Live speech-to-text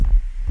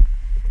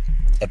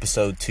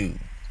Episode 2.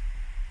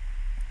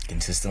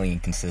 Consistently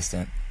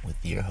Inconsistent with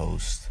your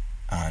host,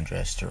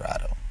 Andres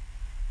Dorado.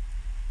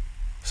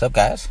 What's up,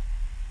 guys?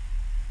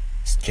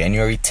 It's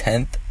January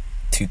 10th,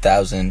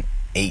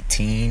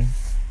 2018.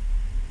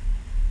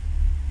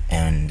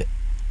 And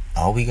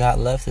all we got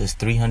left is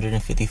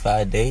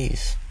 355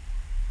 days.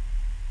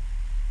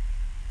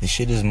 This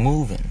shit is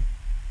moving.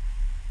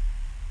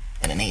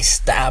 And it ain't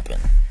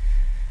stopping.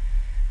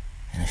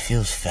 And it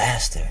feels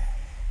faster.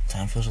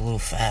 Time feels a little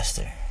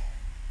faster.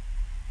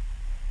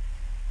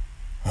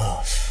 Oh,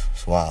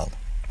 it's wild.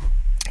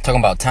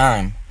 Talking about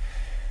time.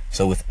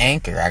 So with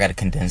Anchor, I got to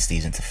condense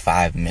these into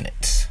 5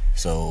 minutes.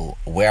 So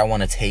where I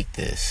want to take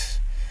this,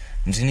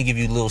 I'm just going to give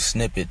you little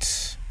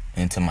snippets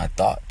into my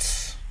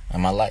thoughts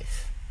and my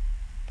life.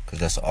 Because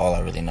that's all I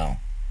really know.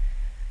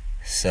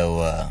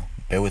 So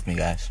bear with me,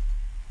 guys.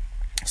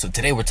 So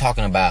today we're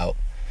talking about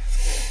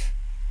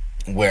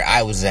where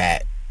I was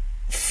at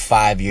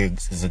 5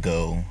 years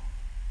ago,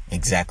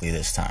 exactly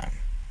this time.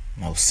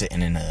 I was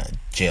sitting in a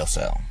jail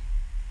cell.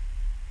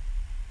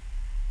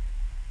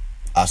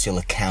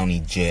 Osceola County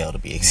Jail, to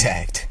be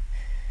exact,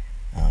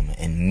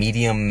 in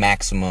medium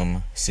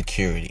maximum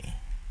security.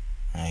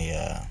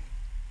 I'll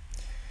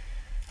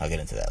get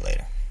into that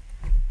later.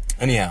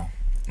 Anyhow,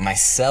 my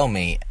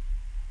cellmate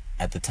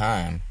at the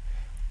time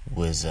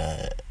was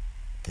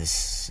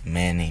this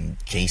man named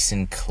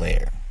Jason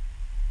Clare.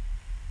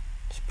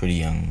 He's a pretty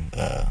young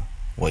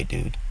white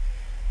dude,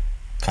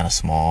 kind of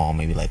small,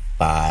 maybe like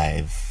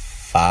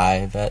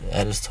 5'5"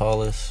 at his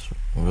tallest,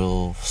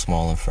 real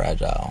small and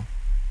fragile.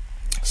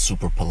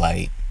 Super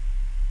polite,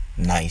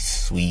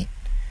 nice, sweet,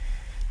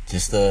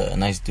 just a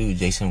nice dude.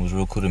 Jason was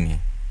real cool to me.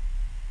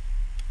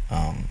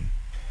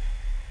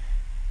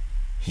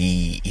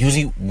 He was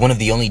one of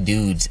the only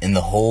dudes in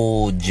the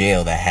whole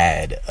jail that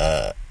had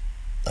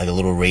like a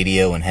little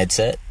radio and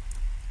headset,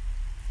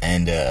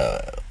 and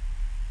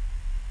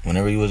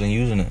whenever he wasn't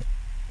using it,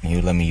 he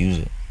would let me use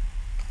it,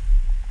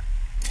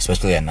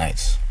 especially at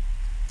nights.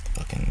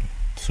 Fucking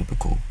super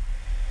cool.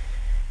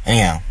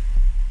 Anyhow,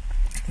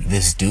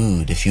 this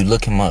dude, if you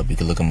look him up, you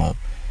can look him up.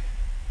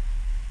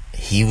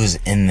 He was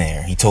in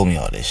there. He told me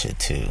all this shit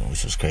too,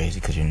 which was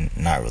crazy because you're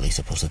not really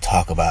supposed to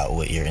talk about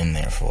what you're in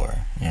there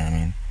for. You know what I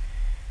mean?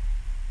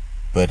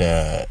 But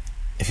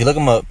if you look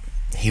him up,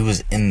 he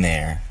was in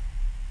there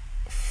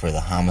for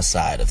the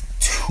homicide of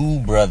 2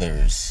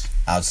 brothers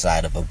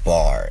outside of a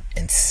bar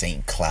in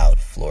St. Cloud,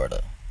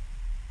 Florida,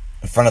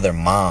 in front of their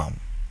mom.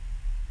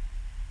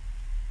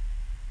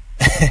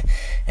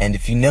 And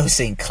if you know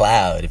St.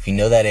 Cloud, if you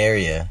know that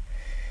area,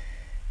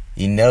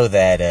 you know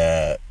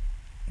that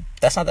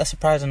that's not that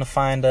surprising to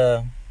find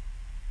a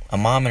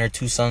mom and her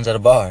 2 sons at a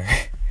bar.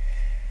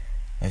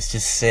 Let's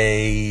just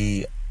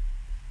say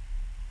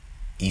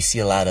you see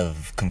a lot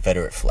of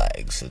Confederate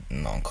flags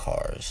sitting on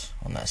cars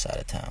on that side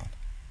of town.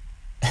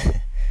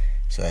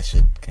 So that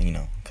should, kind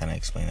of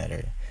explain that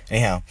area.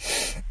 Anyhow,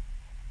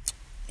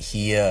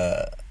 he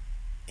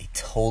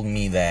told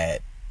me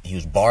that he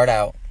was barred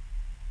out.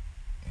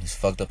 He's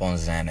fucked up on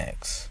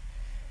Xanax.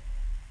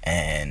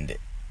 And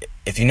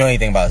if you know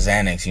anything about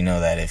Xanax, you know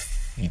that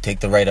if you take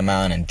the right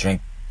amount and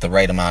drink the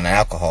right amount of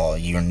alcohol,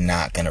 you're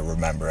not going to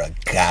remember a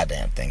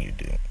goddamn thing you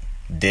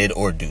did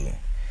or do.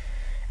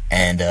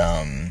 And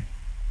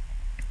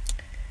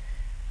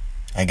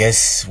I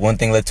guess one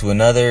thing led to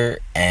another,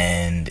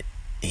 and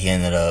he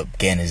ended up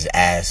getting his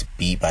ass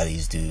beat by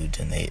these dudes,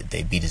 and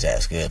they beat his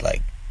ass good.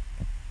 Like,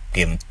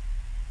 gave him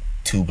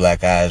 2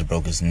 black eyes,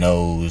 broke his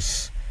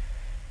nose.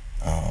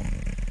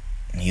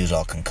 He was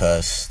all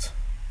concussed.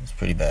 It was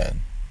pretty bad.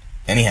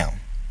 Anyhow,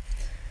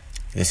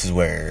 this is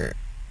where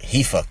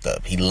he fucked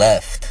up. He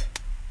left,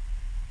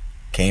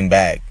 came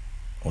back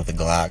with a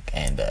Glock,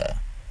 and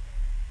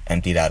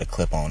emptied out a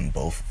clip on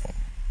both of them,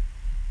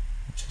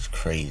 which is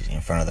crazy, in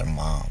front of their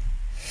mom.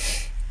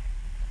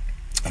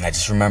 And I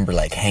just remember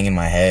like hanging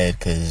my head,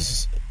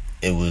 because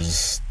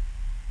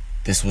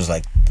this was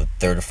like the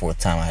 3rd or 4th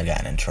time I had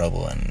gotten in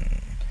trouble,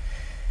 and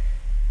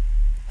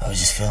I was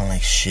just feeling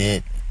like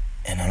shit.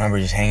 And I remember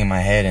just hanging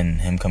my head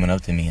and him coming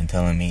up to me and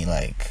telling me,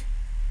 like,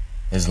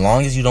 as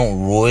long as you don't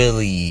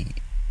royally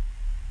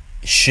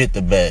shit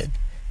the bed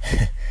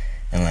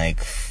and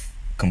like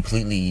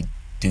completely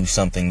do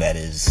something that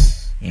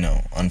is,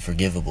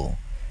 unforgivable,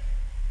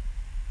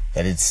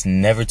 that it's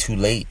never too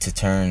late to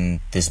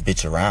turn this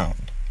bitch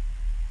around.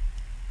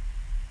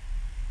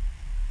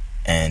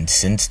 And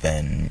since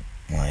then,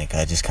 like,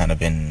 I just kind of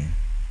been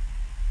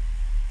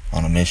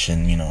on a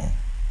mission,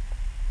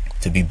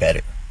 to be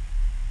better.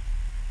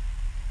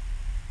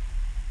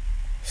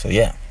 So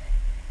yeah,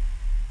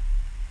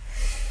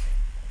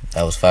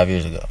 that was 5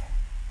 years ago,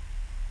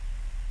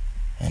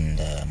 and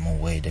I'm a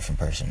way different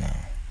person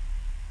now.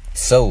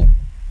 So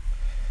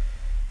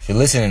if you're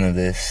listening to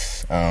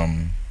this,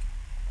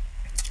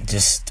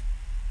 just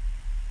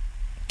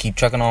keep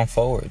trucking on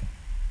forward,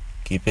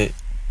 keep it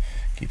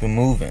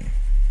moving,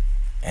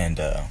 and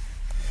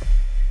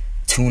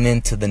tune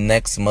into the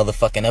next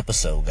motherfucking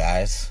episode,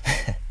 guys.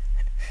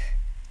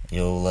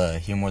 You'll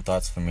hear more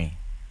thoughts from me.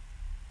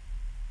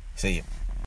 See ya.